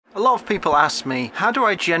A lot of people ask me, how do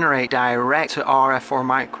I generate direct to RF or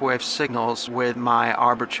microwave signals with my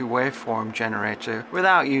arbitrary waveform generator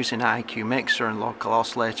without using an IQ mixer and local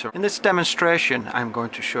oscillator? In this demonstration, I'm going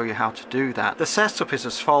to show you how to do that. The setup is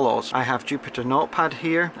as follows. I have Jupyter Notepad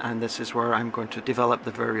here, and this is where I'm going to develop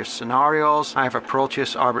the various scenarios. I have a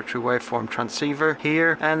Proteus arbitrary waveform transceiver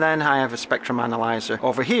here, and then I have a spectrum analyzer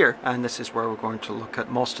over here, and this is where we're going to look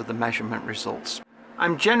at most of the measurement results.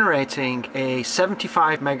 I'm generating a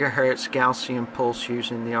 75 MHz Gaussian pulse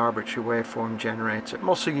using the arbitrary waveform generator. I'm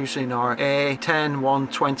also using our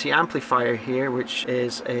A10120 amplifier here, which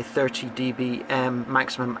is a 30 dBm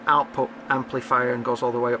maximum output amplifier and goes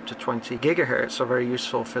all the way up to 20 GHz, so very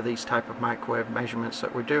useful for these type of microwave measurements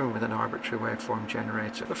that we're doing with an arbitrary waveform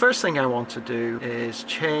generator. The first thing I want to do is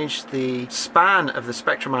change the span of the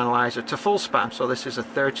spectrum analyzer to full span. So this is a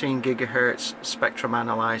 13 GHz spectrum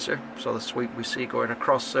analyzer, so the sweep we see going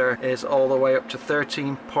across there is all the way up to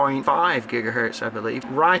 13.5 GHz, I believe.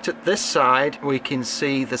 Right at this side we can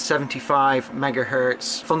see the 75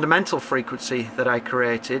 MHz fundamental frequency that I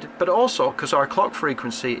created, but also because our clock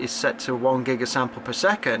frequency is set to 1 gigasample per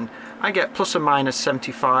second, I get plus or minus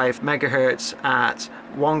 75 MHz at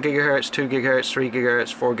 1 GHz, 2 GHz, 3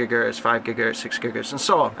 GHz, 4 GHz, 5 GHz, 6 GHz, and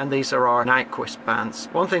so on. And these are our Nyquist bands.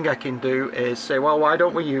 One thing I can do is say, well, why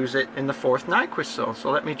don't we use it in the 4th Nyquist zone?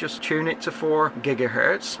 So let me just tune it to 4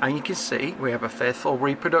 GHz, and you can see we have a faithful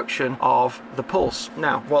reproduction of the pulse.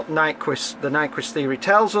 Now, what the Nyquist theory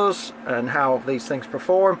tells us and how these things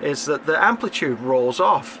perform is that the amplitude rolls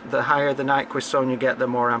off. The higher the Nyquist zone you get, the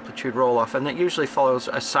more amplitude roll off, and it usually follows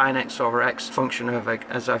a sin x over x function of,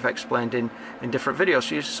 as I've explained in different videos.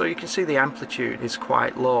 So you can see the amplitude is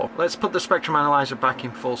quite low. Let's put the spectrum analyzer back in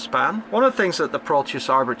full span. One of the things that the Proteus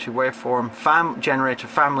arbitrary waveform generator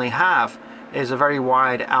family have is a very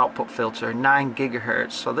wide output filter, 9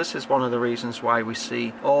 GHz. So this is one of the reasons why we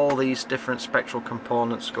see all these different spectral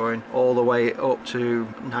components going all the way up to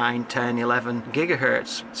 9, 10, 11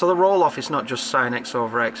 GHz. So the roll-off is not just sin x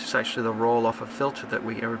over x, it's actually the roll-off of filter that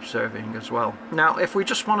we are observing as well. Now, if we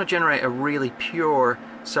just want to generate a really pure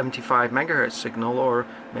 75 MHz signal, or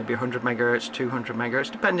maybe 100 MHz, 200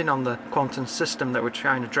 MHz, depending on the quantum system that we're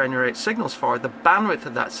trying to generate signals for, the bandwidth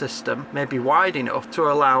of that system may be wide enough to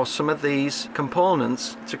allow some of these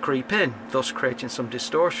components to creep in, thus creating some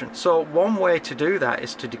distortion. So one way to do that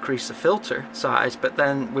is to decrease the filter size, but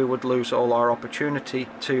then we would lose all our opportunity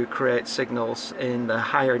to create signals in the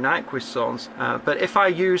higher Nyquist zones. But if I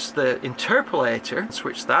use the interpolator and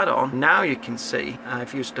switch that on, now you can see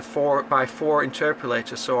I've used a 4x4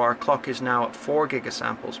 interpolator, so our clock is now at 4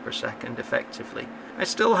 gigasamples per second effectively. I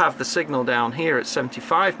still have the signal down here at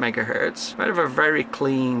 75 MHz, but I have a very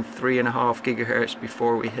clean 3.5 GHz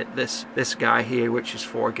before we hit this guy here, which is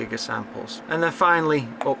 4 gigasamples. And then finally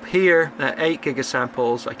up here at 8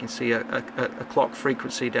 gigasamples, I can see a clock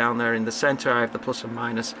frequency down there in the center. I have the plus or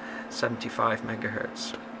minus 75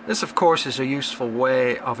 MHz. This of course is a useful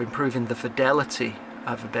way of improving the fidelity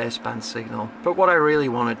of a baseband signal, but what I really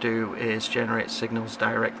want to do is generate signals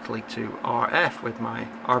directly to RF with my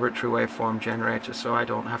arbitrary waveform generator, so I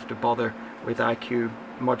don't have to bother with IQ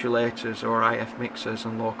modulators or IF mixers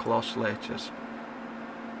and local oscillators.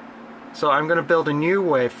 So I'm going to build a new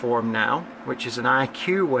waveform now, which is an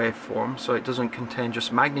IQ waveform, so it doesn't contain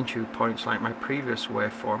just magnitude points like my previous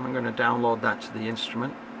waveform. I'm going to download that to the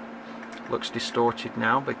instrument. Looks distorted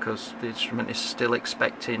now because the instrument is still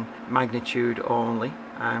expecting magnitude only.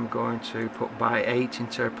 I'm going to put by 8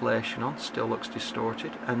 interpolation on, still looks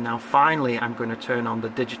distorted. And now finally I'm going to turn on the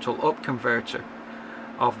digital up converter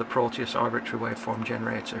of the Proteus arbitrary waveform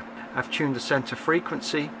generator. I've tuned the center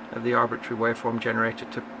frequency of the arbitrary waveform generator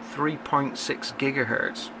to 3.6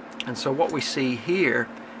 GHz. And so what we see here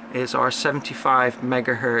is our 75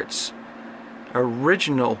 MHz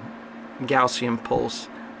original Gaussian pulse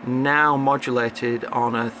now modulated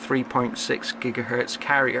on a 3.6 GHz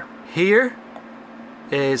carrier. Here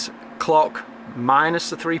is clock minus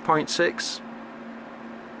the 3.6,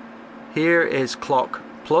 here is clock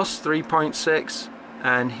plus 3.6,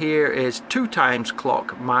 and here is 2 times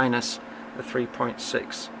clock minus the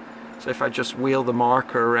 3.6. So if I just wheel the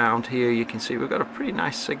marker around here, you can see we've got a pretty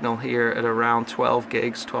nice signal here at around 12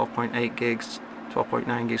 gigs, 12.8 gigs,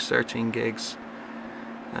 12.9 gigs, 13 gigs.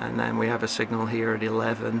 And then we have a signal here at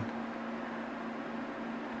 11,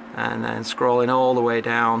 and then scrolling all the way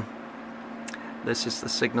down, this is the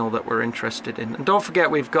signal that we're interested in. And don't forget,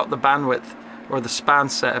 we've got the bandwidth or the span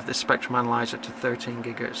set of this spectrum analyzer to 13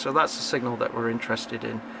 GHz, so that's the signal that we're interested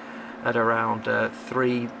in at around 3.6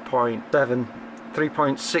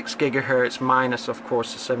 GHz minus of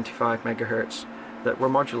course the 75 MHz that we're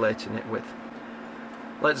modulating it with.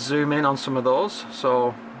 Let's zoom in on some of those.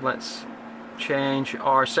 So let's change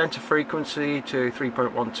our center frequency to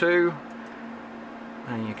 3.12,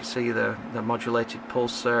 and you can see the modulated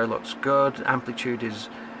pulse there looks good. Amplitude is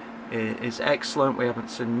excellent. We haven't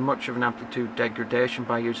seen much of an amplitude degradation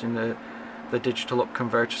by using the digital up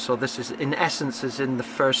converter. So this is, in essence, is in the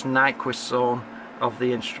first Nyquist zone of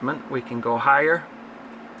the instrument. We can go higher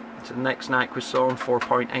to the next Nyquist zone,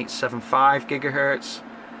 4.875 gigahertz.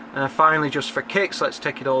 And then finally, just for kicks, let's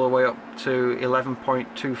take it all the way up to 11.25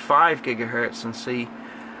 gigahertz and see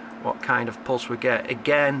what kind of pulse we get.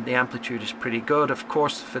 Again, the amplitude is pretty good. Of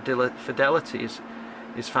course, the fidelity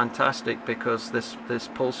is fantastic, because this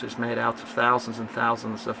pulse is made out of thousands and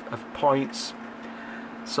thousands of points.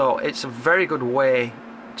 So it's a very good way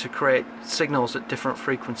to create signals at different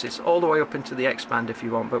frequencies, all the way up into the X-band if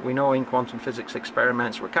you want, but we know in quantum physics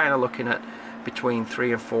experiments we're kind of looking at between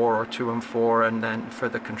 3 and 4 or 2 and 4, and then for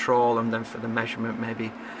the control and then for the measurement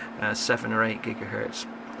maybe 7 or 8 gigahertz.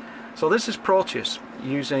 So this is Proteus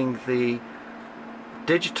using the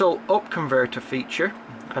digital up converter feature.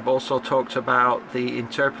 I've also talked about the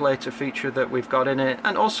interpolator feature that we've got in it,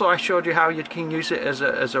 and also I showed you how you can use it as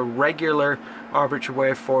a regular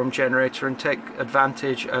arbitrary waveform generator and take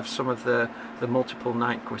advantage of some of the multiple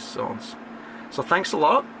Nyquist zones. So thanks a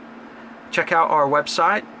lot. Check out our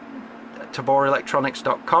website,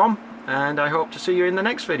 taborelectronics.com, and I hope to see you in the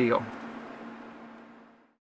next video.